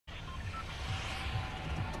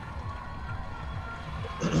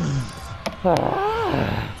I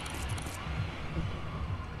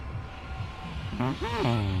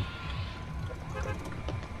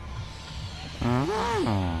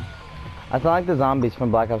sound like the zombies from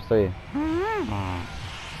Black Ops 3.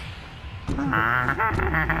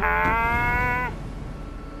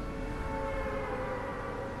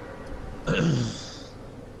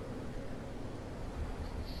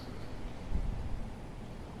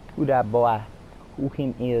 Who that boy? Who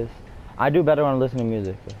him is? I do better when I listen to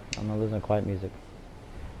music. I'm gonna listen to quiet music.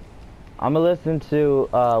 I'm gonna listen to,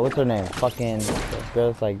 what's her name? Fucking, this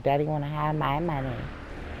girl's like, Daddy wanna have my money.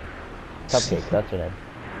 Cupcake, that's her name.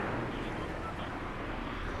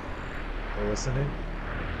 Hey, what's the name?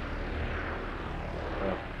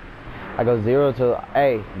 I go 0 to,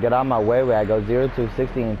 hey, get out my way. I go 0 to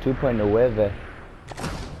 60 in 2.9.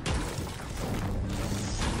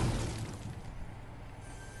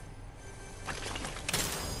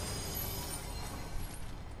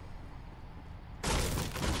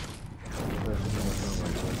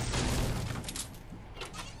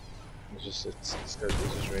 It's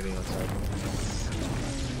just raining outside.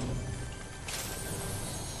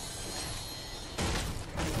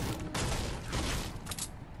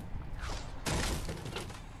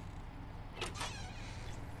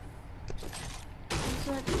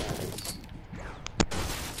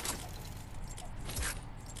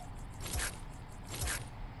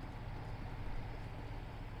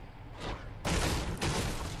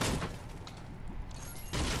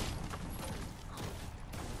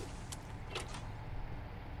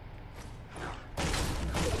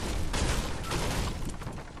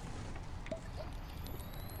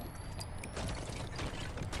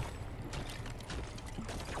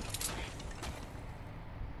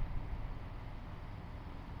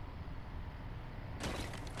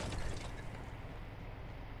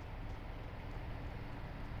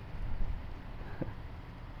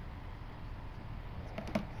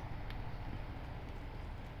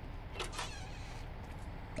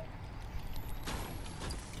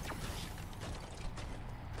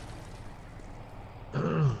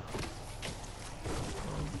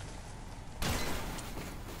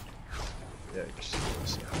 Yikes.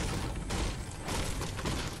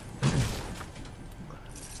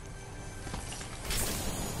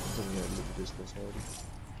 Look at this already.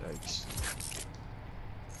 Yikes.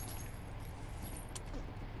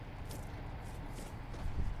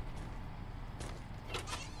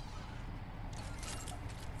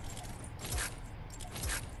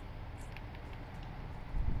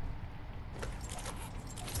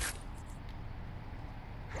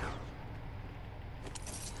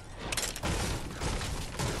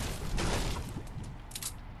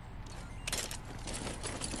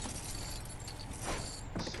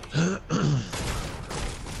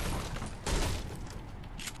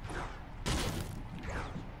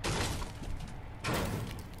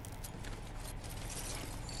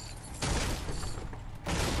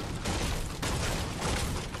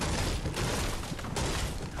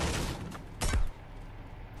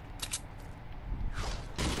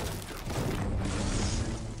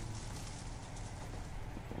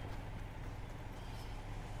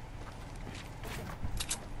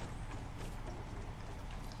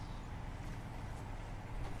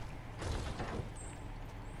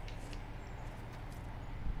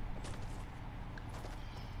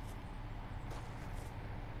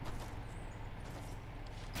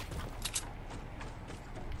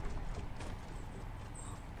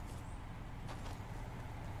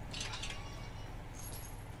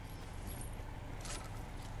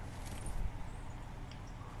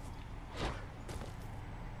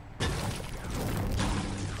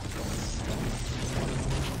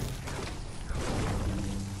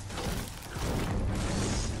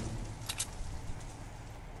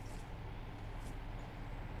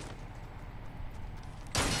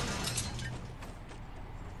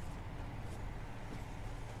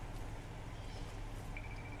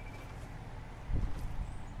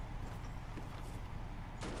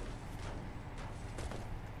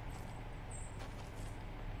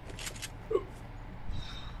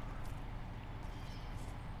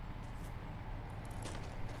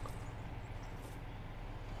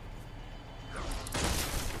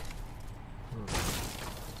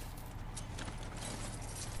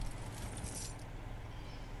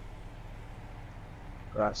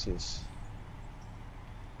 Gracias.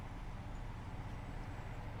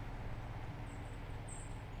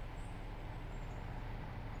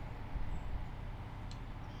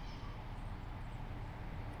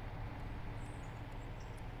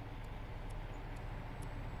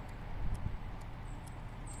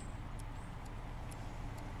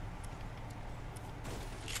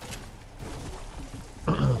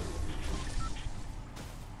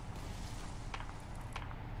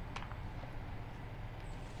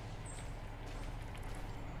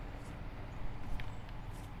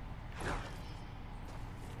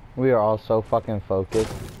 We are all so fucking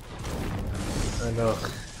focused. I know.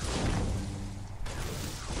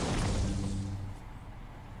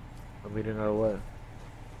 A meeting or what?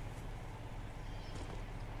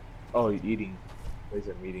 Oh, you're eating. Where's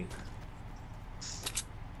a meeting?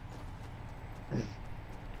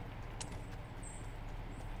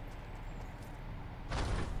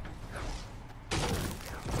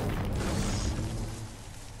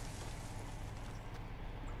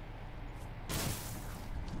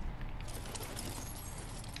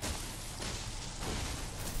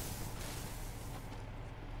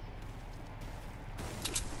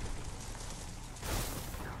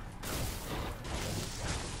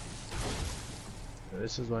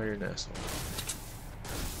 This is why you're an asshole.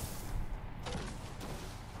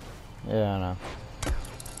 Yeah, I know.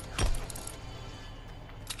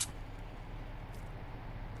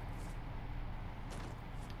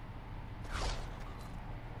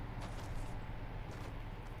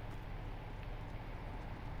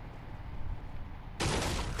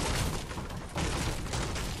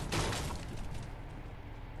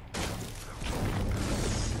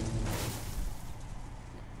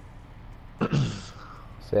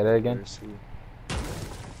 Say that again.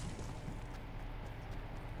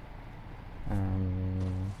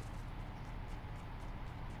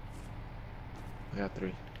 I got 3.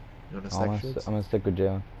 You want to I'm stack gonna stick with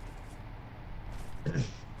Jalen.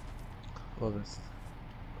 Oh, this.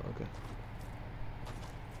 Okay.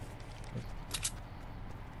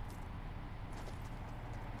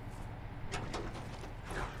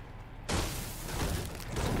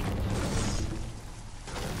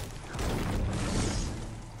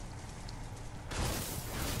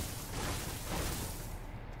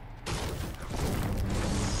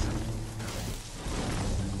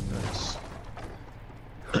 Nice.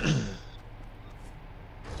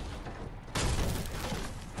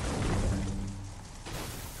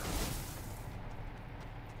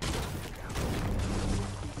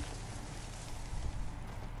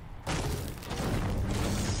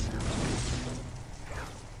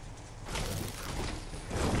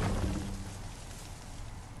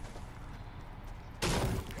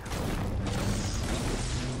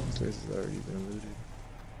 This has already been looted.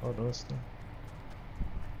 Oh no, it's not.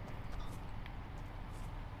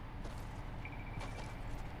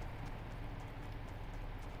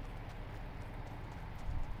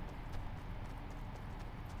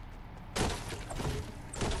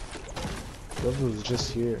 Whoever was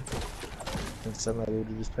just here and somehow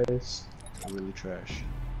looted this place, they're really trash.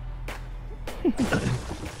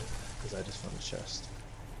 Because I just found a chest.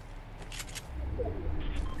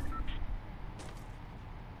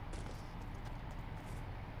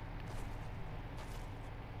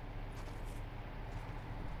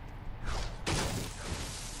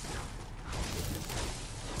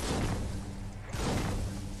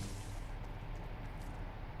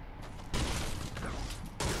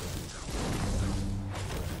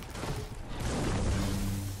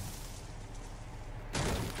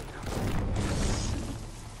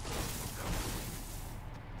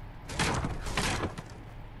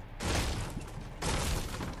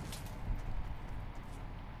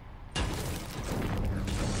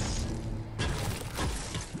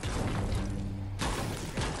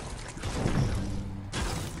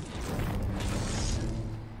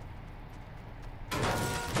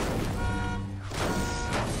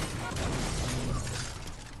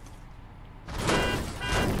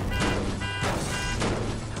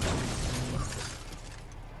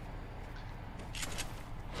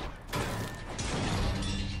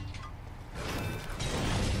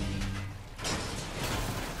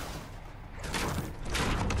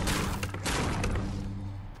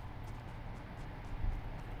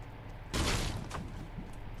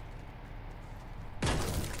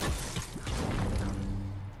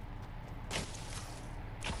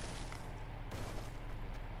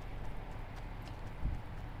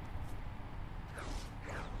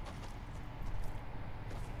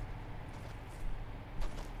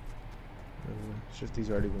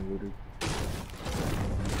 Shifty's already been looted.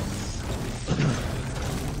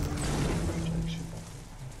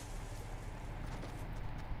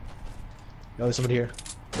 Oh, there's somebody here.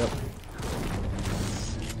 Yep.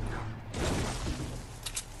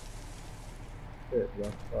 Shit,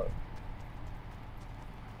 yeah. Fuck.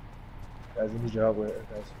 Guys, I need your help with it,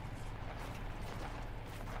 guys.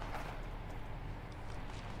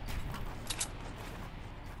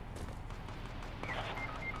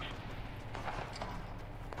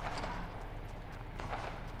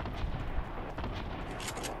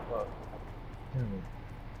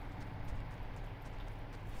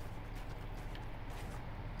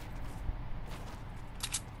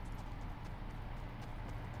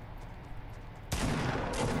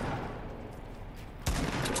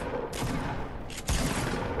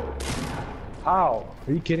 Ow!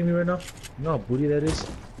 Are you kidding me right now? You know how booty that is?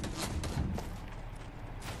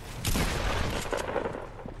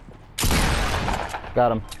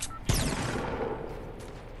 Got him.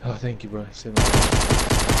 Oh, thank you, bro. Save my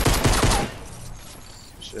life.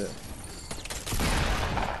 Shit.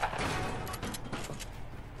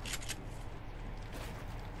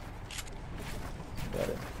 Got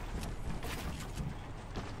it.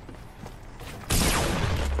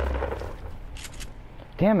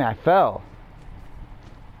 Damn it, I fell.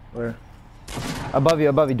 Where? Above you,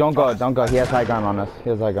 above you. Don't go, don't go. He has high ground on us. He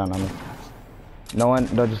has high ground on us. No one,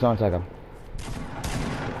 no, just don't attack him.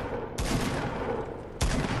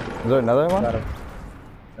 Is there another one? I got him.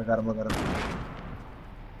 I got him, I got him.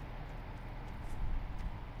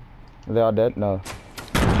 Are they all dead? No.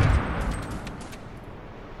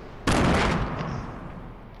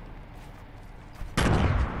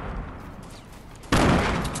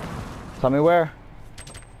 Tell me where.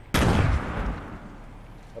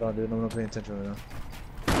 Hold on, dude. I'm not paying attention right now.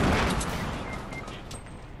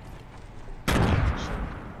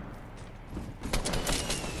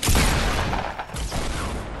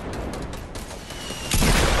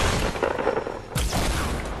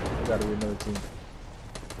 Gotta be another team.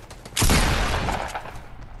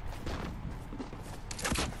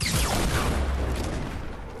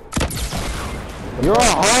 You're a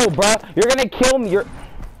hoe, bro. You're gonna kill me.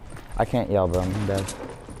 I can't yell, bro. I'm dead.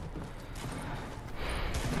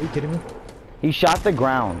 Are you kidding me? He shot the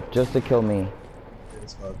ground just to kill me.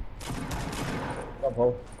 It's fuck. Stop,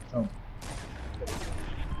 ho. What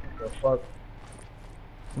the fuck?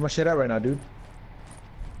 Where my shit at right now, dude?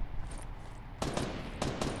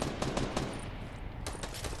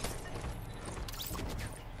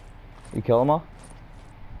 You kill them all?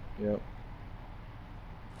 Yep.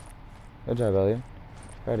 Good job, Elliot.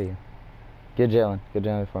 Proud of you. Get Jalen. Get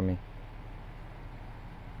Jalen for me.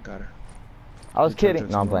 Got her. I was Good kidding.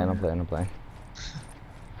 job, No, I'm Jalen. playing. I'm playing.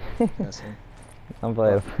 I'm playing. That's it. I'm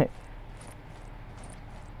playing. I'm playing.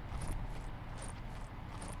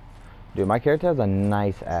 Dude, my character has a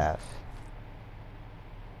nice ass.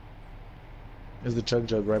 There's the chug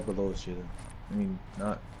jug right below us, Jalen. I mean,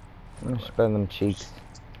 not. I'm gonna spread them cheeks.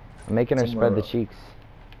 I'm making her spread the cheeks.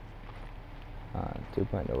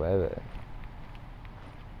 2.9.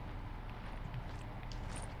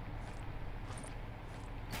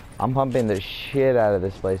 I'm pumping the shit out of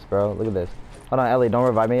this place, bro. Look at this. Hold on, Ellie, don't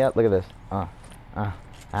revive me yet. Look at this. I'm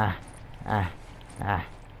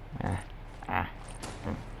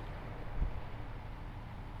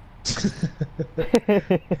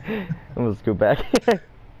gonna scoot back.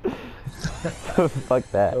 Fuck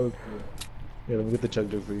that. Okay. Yeah, let me get the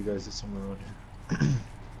chug jug for you guys. It's somewhere around here.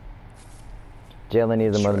 Jalen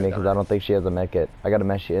needs a mother Straight me because I don't think she has a med kit. I got a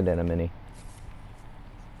med shit and a mini.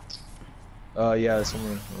 Yeah, it's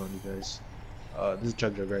somewhere around you guys. This is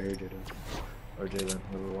chug jug right here, Jalen. Or Jalen,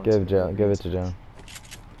 whoever wants Give it. it to Jalen.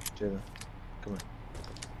 Jalen, come on.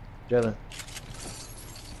 Jalen.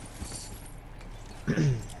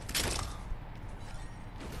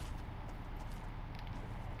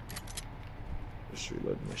 Just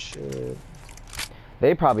reload my shit.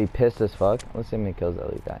 They probably pissed as fuck. Let's see how many kills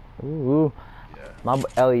Ellie got. Ooh. Yeah.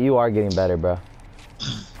 Ellie, you are getting better, bro.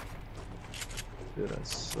 Dude, I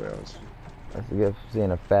swear I was. That's good.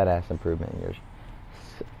 Seeing a fat ass improvement in yours.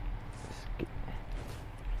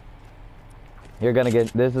 You're gonna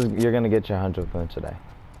get you're gonna get your 100 points today.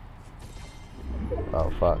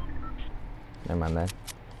 Oh fuck. Never mind that.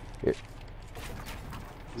 There's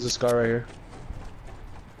a scar right here.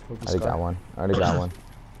 I already got one. I already got one.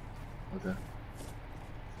 Okay.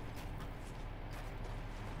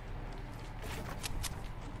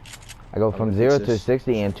 I go from 0 to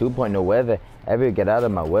 60 in 2.9. Every get out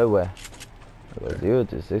of my hueve. I go 0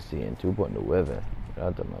 to 60 in 2.9. Get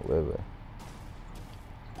out of my hueve.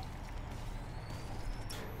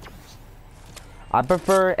 I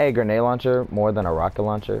prefer a grenade launcher more than a rocket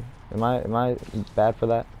launcher. Am I bad for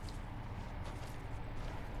that?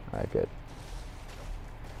 Alright, good.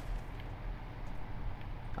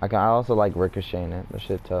 I also like ricocheting it. That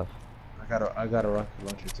shit tough. I got a rocket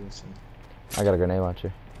launcher too. So. I got a grenade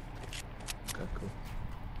launcher. Okay, cool.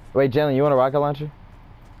 Wait, Jalen, you want a rocket launcher?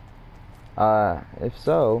 If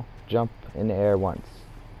so, jump in the air once.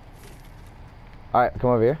 Alright, come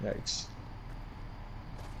over here. Yikes.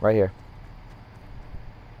 Right here.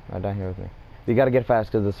 Right down here with me. You gotta get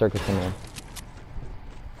fast because the circle's coming in.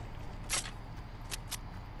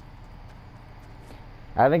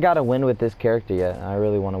 I haven't got a win with this character yet. I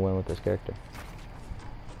really want to win with this character.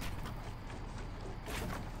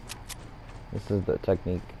 This is the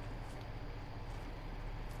technique.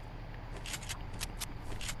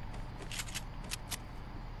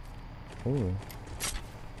 Ooh.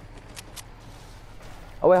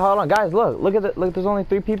 Oh wait, hold on, guys. Look at the look. There's only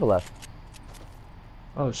 3 people left.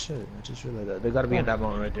 Oh shit! I just realized that. They gotta be in that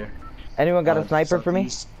mountain right there. Anyone got a sniper for me?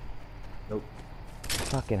 Southeast. Nope.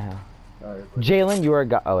 Fucking hell. Sorry. Jalen, you are a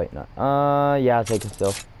god. Oh wait, no. Yeah, I'll take it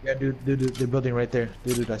still. Yeah, dude, they're building right there.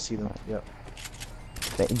 Dude, I see them. Yep.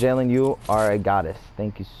 Jalen, you are a goddess.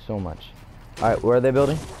 Thank you so much. All right, where are they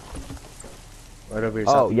building? Right over here.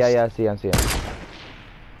 Oh, southeast. yeah, I see him.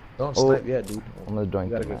 Don't snipe yet, dude. I'm gonna join.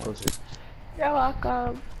 You gotta get closer. You're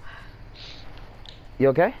welcome. You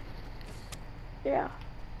okay? Yeah.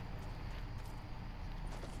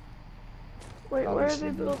 Wait, Oh, where are shit, they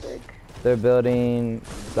dude. building? They're building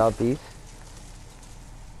southeast.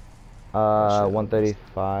 shit,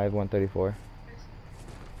 135, 134.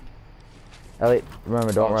 Elliot,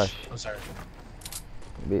 remember, don't rush. I'm sorry.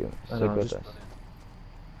 Be I know, stick I'm with just us.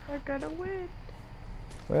 We're gonna win.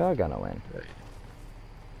 We are gonna win. Right.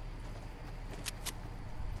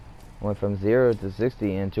 Went from 0 to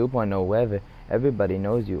 60 in 2.0 weather. Everybody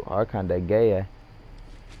knows you are kinda gay.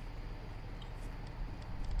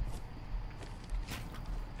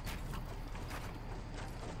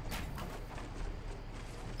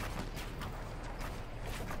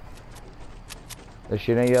 They're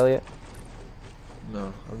shooting at you, Elliot?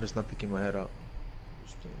 No, I'm just not picking my head out.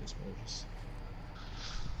 Just playing this just...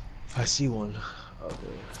 If I see one, I'll do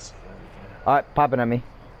it. Alright, popping at me.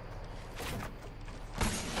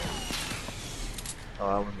 Oh,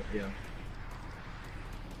 I want to, yeah.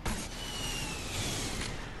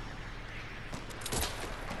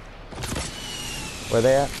 Where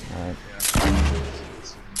they at? Alright.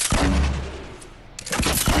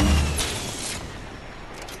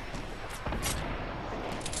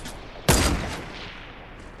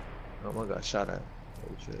 Oh my god, shot at.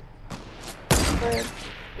 Holy shit. Where?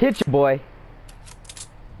 Hit you, boy.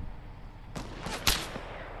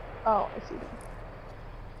 Oh, I see them.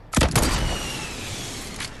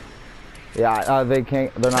 Yeah, they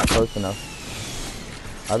can't. They're not close enough.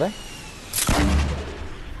 Are they?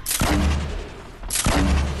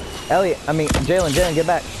 Elliot, I mean Jalen, get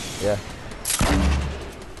back. Yeah.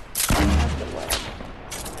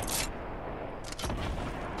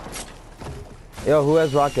 Yo, who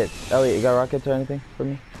has rockets? Elliot, you got rockets or anything for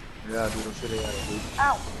me? Yeah, dude, I'm shooting at it, dude.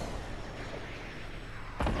 Ow!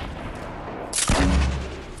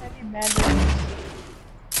 Heavy bandages.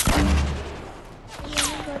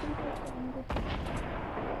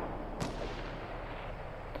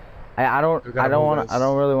 I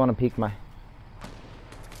don't really want to peek my.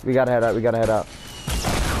 We gotta head out.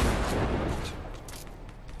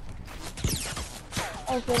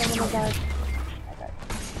 Oh shit, I'm gonna die. Okay.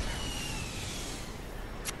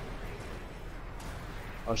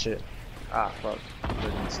 Oh shit. Ah, fuck.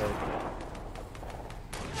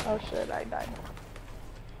 Oh shit, I died.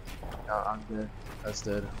 No, I'm dead. That's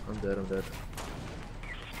dead. I'm dead.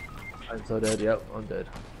 I'm so dead. Yep, I'm dead.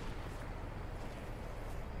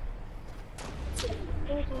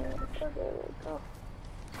 Go.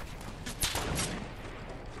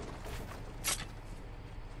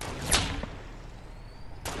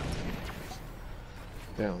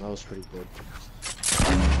 Damn, that was pretty good.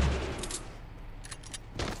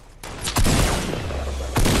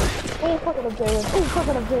 Oh, fucking up Jalen. Oh,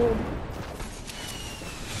 fucking up Jalen.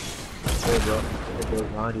 Hey, bro. Hey,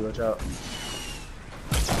 behind you. Watch out.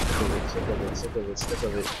 Stick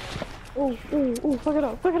of it. Oh, fuck it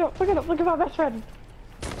up. Look at my best friend.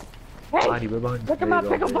 Hey! Behind you, we're behind you. Look at my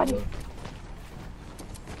pickle buddy.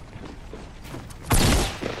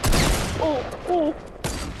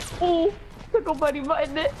 Oh, pickle buddy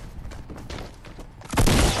button it.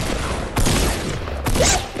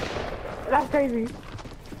 That's crazy.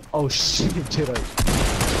 Oh shit, Jedi.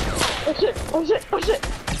 Oh shit.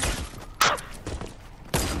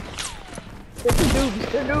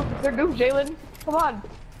 They're noobs, Jalen. Come on.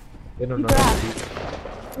 They don't Keep know. your ass.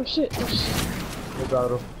 Oh shit.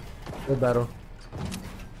 Good battle.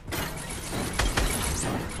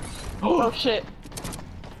 Oh shit.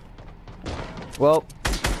 Well,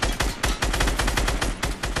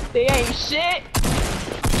 They ain't shit.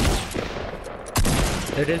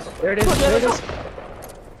 There it is.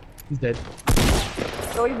 He's dead.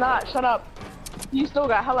 No, he's not. Shut up. You still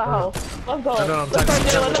got hella health. Let's go. No, I'm Let's talking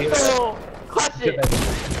go, about Jalen. Let's go. Clutch it.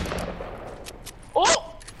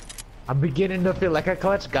 Oh! I'm beginning to feel like a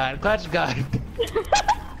clutch guy.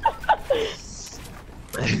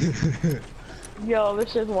 Yo,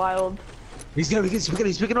 this shit's wild. He's picking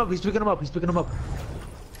him up.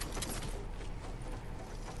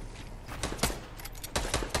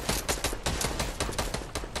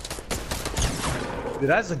 Dude,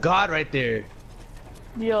 that's a god right there.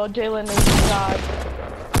 Yo, Jalen is God.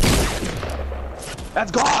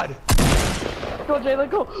 That's God! Go, Jalen,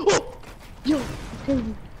 go! Oh! Yo, okay.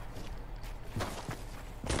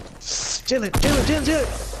 Jalen!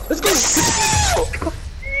 Let's go!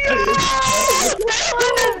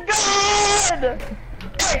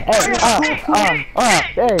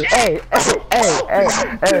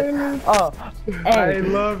 I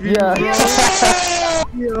love you, yeah.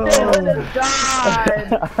 Jalen is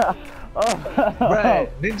God! Bruh,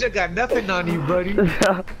 Ninja got nothing on you, buddy. Ninja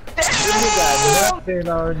got nothing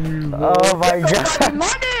on you, bro. Oh my god.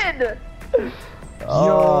 Mudded!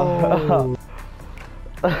 Oh.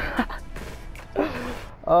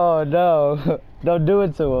 Oh no. Don't do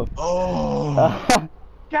it to him. Oh.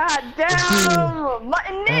 God damn!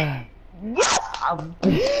 Mutton Nick! Yes!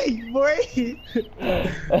 Boy.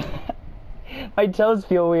 My toes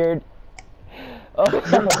feel weird. Oh,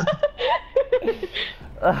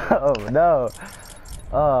 oh no.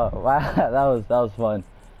 Oh wow, that was fun.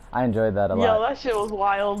 I enjoyed that a lot. Yo, that shit was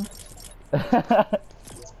wild.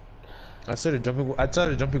 I started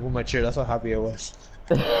jumping with my chair. That's how happy I was.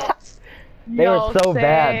 They were so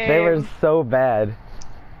bad. They were so bad.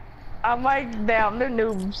 I'm like, damn, they're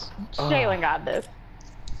noobs. Jalen got this.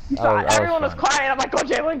 You That saw was- it. that was Everyone was fun. quiet. I'm like, go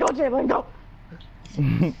Jalen, go Jalen, go.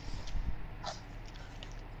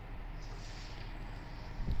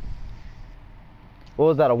 What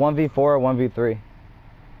was that? A 1v4 or 1v3?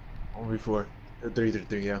 1v4.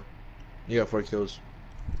 3-3, yeah. You got 4 kills.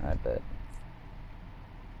 I bet.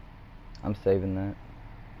 I'm saving that.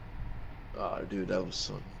 Oh, dude, that was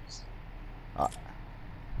so. I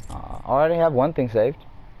already have one thing saved.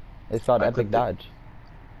 It's called I Epic clipped it. Dodge.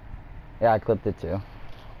 Yeah, I clipped it too.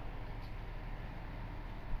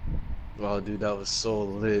 Wow, dude, that was so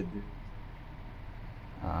lit, dude.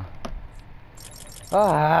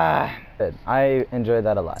 Good. I enjoyed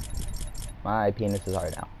that a lot. My penis is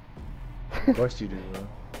hard now. Of course you do, bro.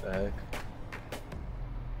 What the heck?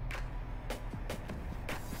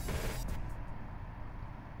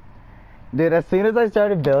 Dude, as soon as I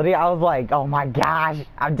started building, I was like, oh my gosh,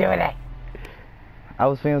 I'm doing it. I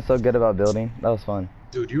was feeling so good about building. That was fun.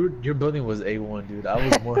 Dude, your building was A1, dude. I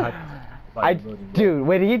was more hyped about your building, bro. Dude,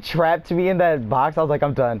 when he trapped me in that box, I was like,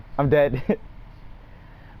 I'm done. I'm dead.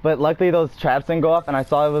 But luckily those traps didn't go off, and I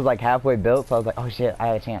saw it was like halfway built, so I was like, oh shit, I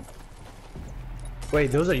had a chance. Wait,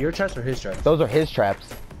 those are your traps or his traps? Those are his traps.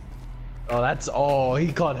 Oh, that's all.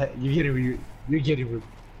 He called. You're getting me.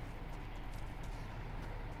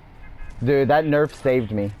 Dude, that nerf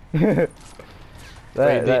saved me. Wait,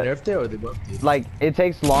 they that- nerfed it or they buffed it? Like, it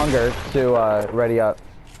takes longer to ready up.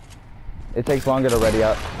 It takes longer to ready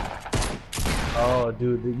up. Oh,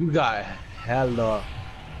 dude, you got hella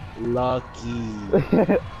lucky.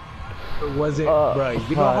 Was it, bro?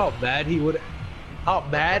 You know how mad he would,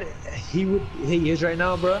 he is right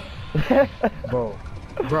now, bro. Bro.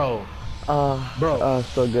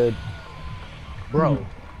 So good. Bro.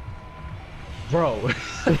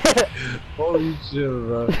 Holy shit,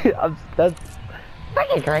 bro. That's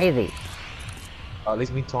fucking crazy. At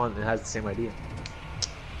least me Twan has the same idea.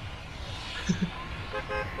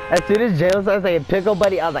 As soon as Jalen started saying pickle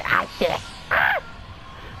buddy, I was like, ah shit.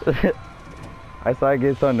 I started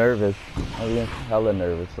getting so nervous. I was getting hella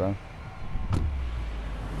nervous, so.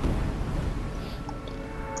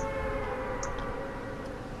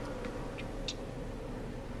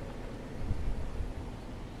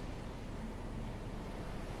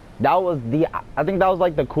 That was I think that was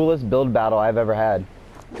like the coolest build battle I've ever had.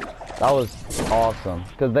 That was awesome.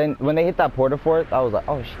 Cause then when they hit that porta fort, I was like,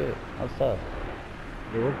 oh shit, that's tough.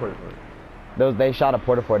 Yeah, what porta fort? They shot a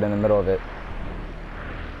porta fort in the middle of it.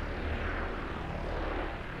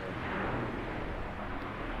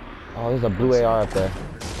 Oh, there's a blue AR up there.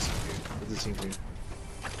 What's the team for you?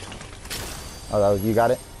 Oh, that was, you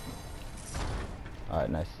got it? Alright,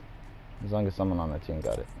 nice. As long as someone on the team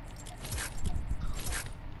got it.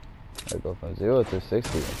 I go from 0 to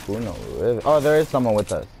 60. Who knows? Oh, there is someone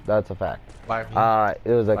with us. That's a fact.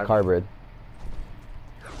 It was a carbrid.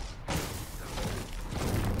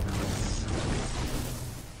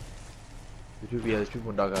 There's people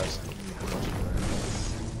in doghouse.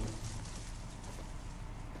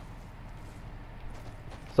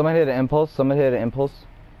 Someone hit an impulse. Someone hit an impulse.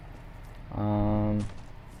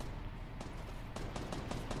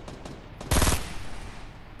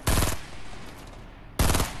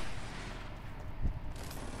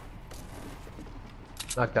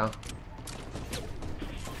 Knockdown.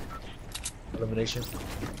 Elimination.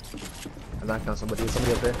 I knocked down somebody.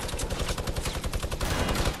 Somebody up there.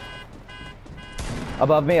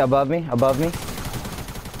 Above me, above me, above me.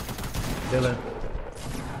 Dylan.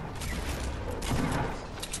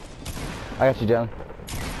 I got you, Dylan.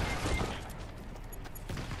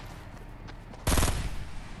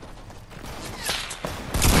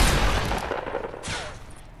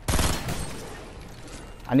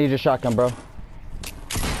 I need your shotgun, bro.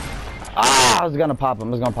 Ah, I was gonna pop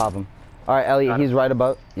him. All right, Elliot, he's right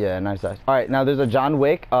above. Yeah, nice. All right, now there's a John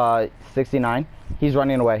Wick, 69. He's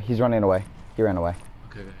running away. He ran away.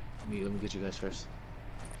 Okay. Let me get you guys first.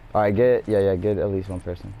 All right, get at least one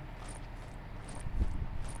person.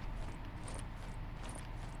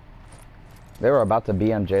 They were about to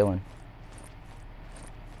BM Jalen.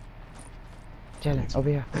 Jalen, over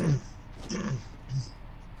here.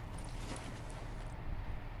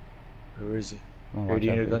 Where is he? Oh, Here, do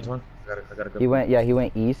you need a gun, Twan? I gotta go. He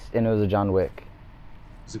went east, and it was a John Wick.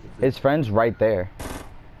 His friend's right there.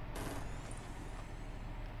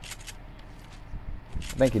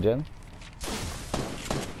 Thank you, Jalen.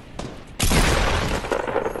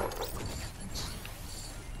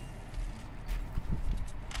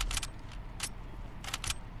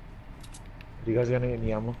 Do you guys got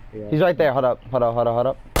any ammo? Yeah. He's right there. Hold up.